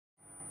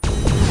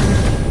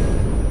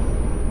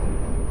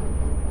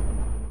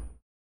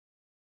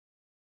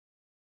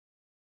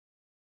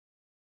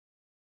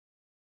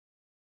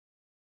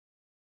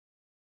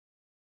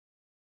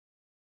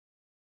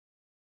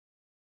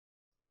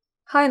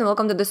Hi and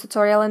welcome to this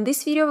tutorial. In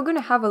this video, we're going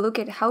to have a look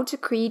at how to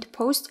create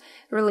post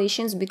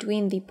relations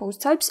between the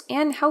post types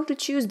and how to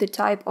choose the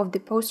type of the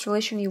post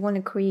relation you want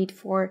to create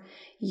for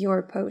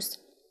your post.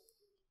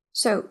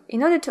 So,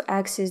 in order to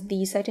access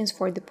the settings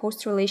for the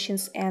post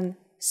relations and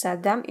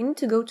set them, you need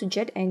to go to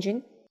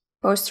JetEngine,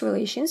 Post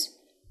Relations.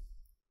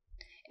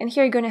 And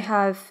here you're going to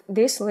have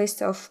this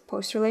list of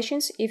post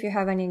relations if you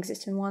have any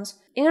existing ones.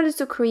 In order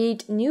to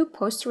create new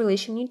post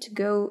relation, you need to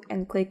go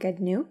and click Add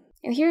New.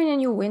 And here in a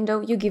new window,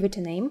 you give it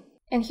a name.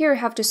 And here you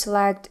have to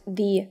select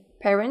the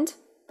parent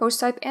post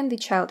type and the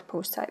child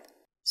post type.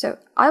 So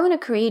I want to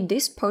create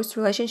this post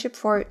relationship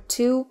for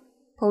two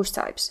post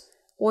types,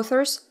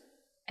 authors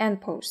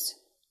and posts.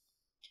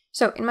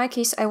 So in my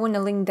case, I want to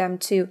link them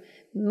to,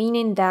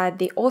 meaning that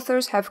the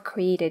authors have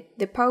created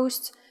the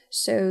posts.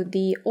 So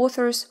the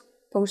author's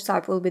post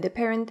type will be the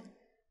parent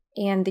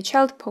and the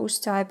child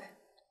post type,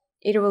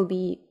 it will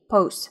be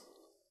post.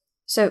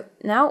 So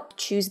now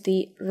choose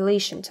the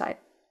relation type.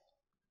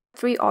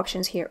 Three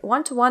options here: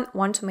 one-to-one,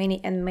 one-to-many,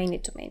 and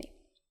many-to-many.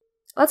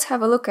 Let's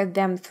have a look at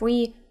them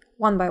three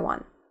one by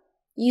one,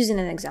 using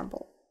an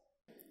example.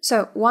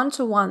 So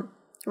one-to-one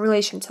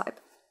relation type.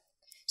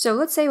 So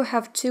let's say we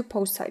have two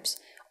post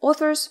types,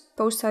 authors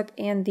post type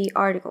and the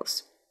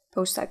articles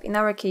post type. In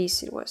our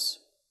case, it was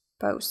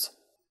post.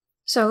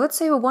 So let's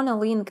say we want to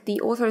link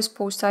the author's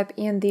post type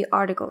and the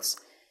articles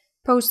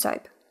post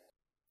type.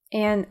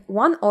 And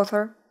one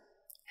author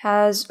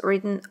has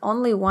written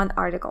only one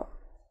article.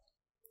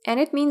 And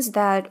it means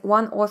that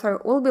one author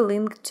will be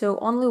linked to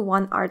only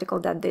one article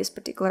that this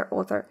particular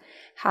author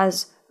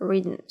has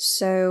written.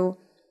 So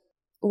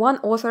one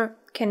author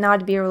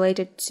cannot be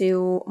related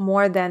to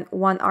more than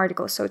one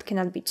article. So it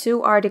cannot be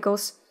two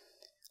articles,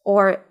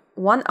 or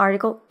one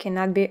article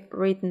cannot be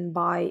written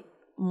by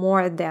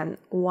more than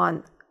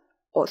one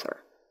author.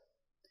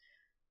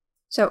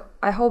 So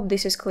I hope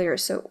this is clear.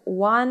 So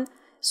one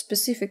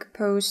specific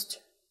post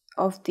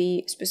of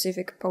the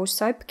specific post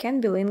type can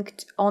be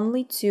linked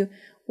only to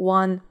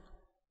one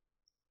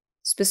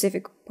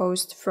specific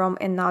post from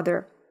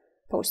another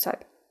post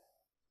type.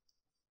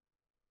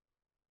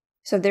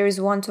 So there is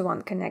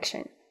one-to-one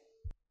connection.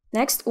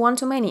 Next,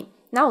 one-to-many.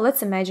 Now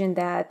let's imagine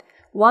that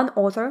one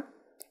author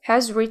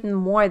has written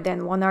more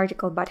than one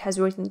article, but has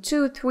written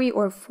 2, 3,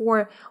 or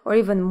 4, or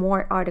even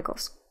more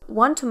articles.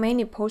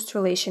 One-to-many post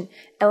relation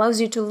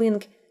allows you to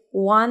link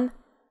one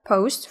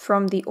post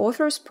from the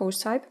author's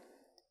post type,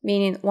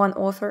 meaning one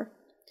author,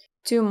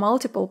 to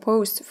multiple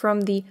posts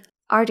from the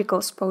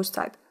article's post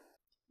type.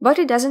 But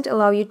it doesn't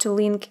allow you to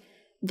link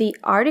the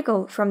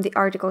article from the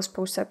article's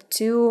post type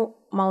to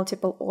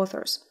multiple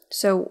authors.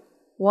 So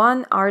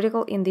one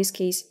article in this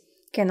case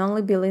can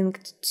only be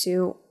linked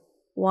to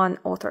one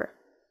author.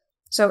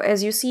 So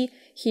as you see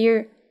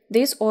here,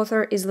 this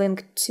author is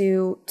linked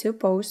to two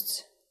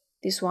posts.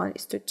 This one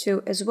is to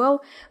two as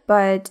well,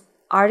 but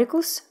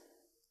articles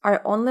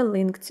are only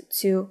linked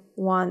to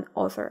one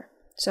author.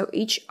 So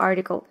each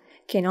article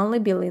can only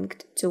be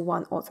linked to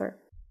one author.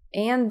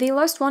 And the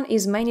last one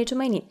is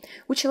many-to-many,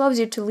 which allows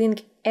you to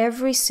link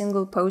every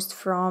single post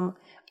from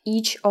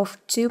each of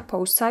two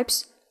post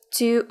types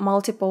to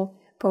multiple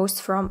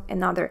posts from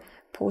another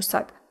post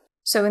type.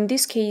 So in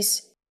this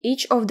case,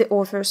 each of the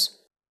authors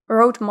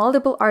wrote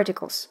multiple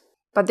articles,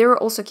 but there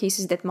are also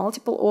cases that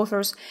multiple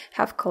authors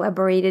have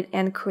collaborated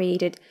and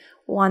created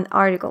one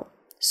article.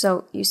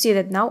 So you see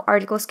that now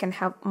articles can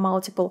have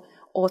multiple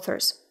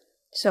authors.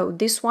 So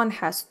this one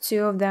has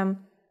two of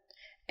them,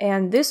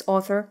 and this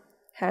author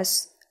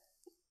has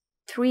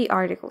 3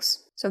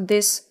 articles. So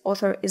this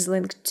author is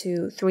linked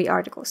to 3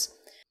 articles.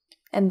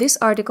 And this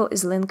article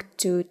is linked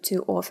to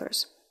 2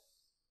 authors.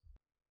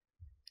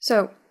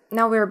 So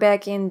now we're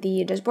back in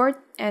the dashboard,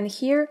 and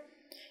here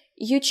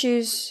you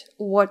choose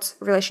what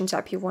relation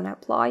type you want to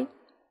apply.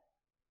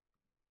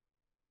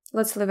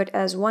 Let's leave it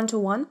as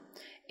one-to-one.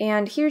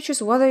 And here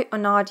choose whether or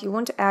not you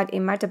want to add a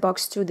meta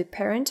box to the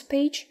parent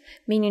page,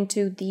 meaning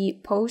to the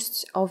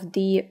posts of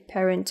the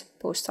parent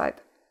post type.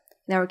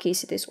 In our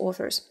case, it is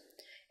authors.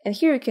 And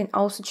here you can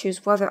also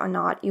choose whether or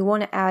not you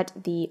want to add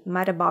the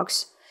meta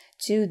box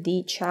to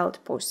the child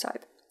post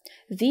type.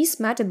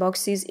 These meta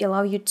boxes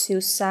allow you to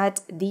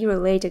set the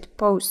related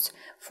posts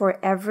for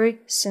every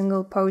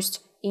single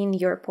post in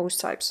your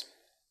post types.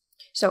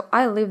 So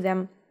I leave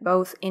them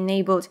both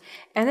enabled,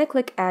 and I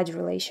click Add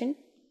Relation.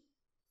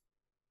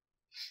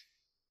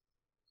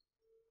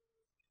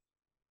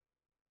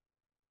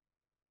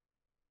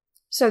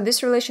 So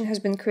this relation has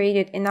been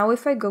created, and now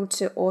if I go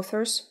to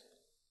authors,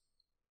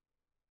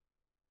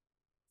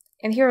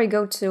 and here I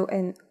go to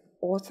an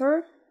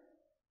author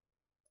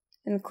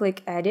and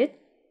click Edit.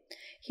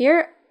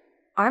 Here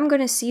I'm going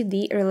to see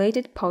the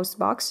related post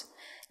box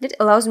that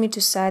allows me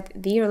to set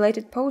the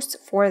related posts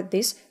for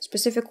this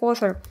specific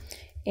author.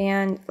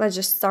 And let's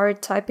just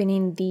start typing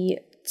in the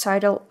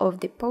title of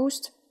the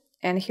post.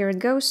 And here it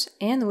goes.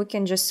 And we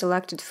can just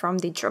select it from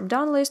the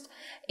drop-down list.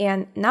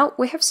 And now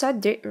we have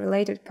set the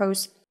related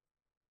post.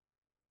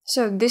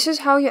 So this is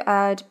how you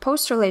add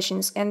post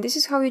relations, and this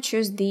is how you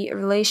choose the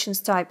relations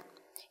type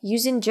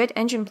using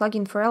JetEngine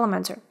plugin for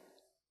Elementor.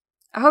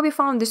 I hope you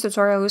found this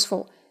tutorial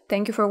useful.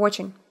 Thank you for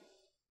watching.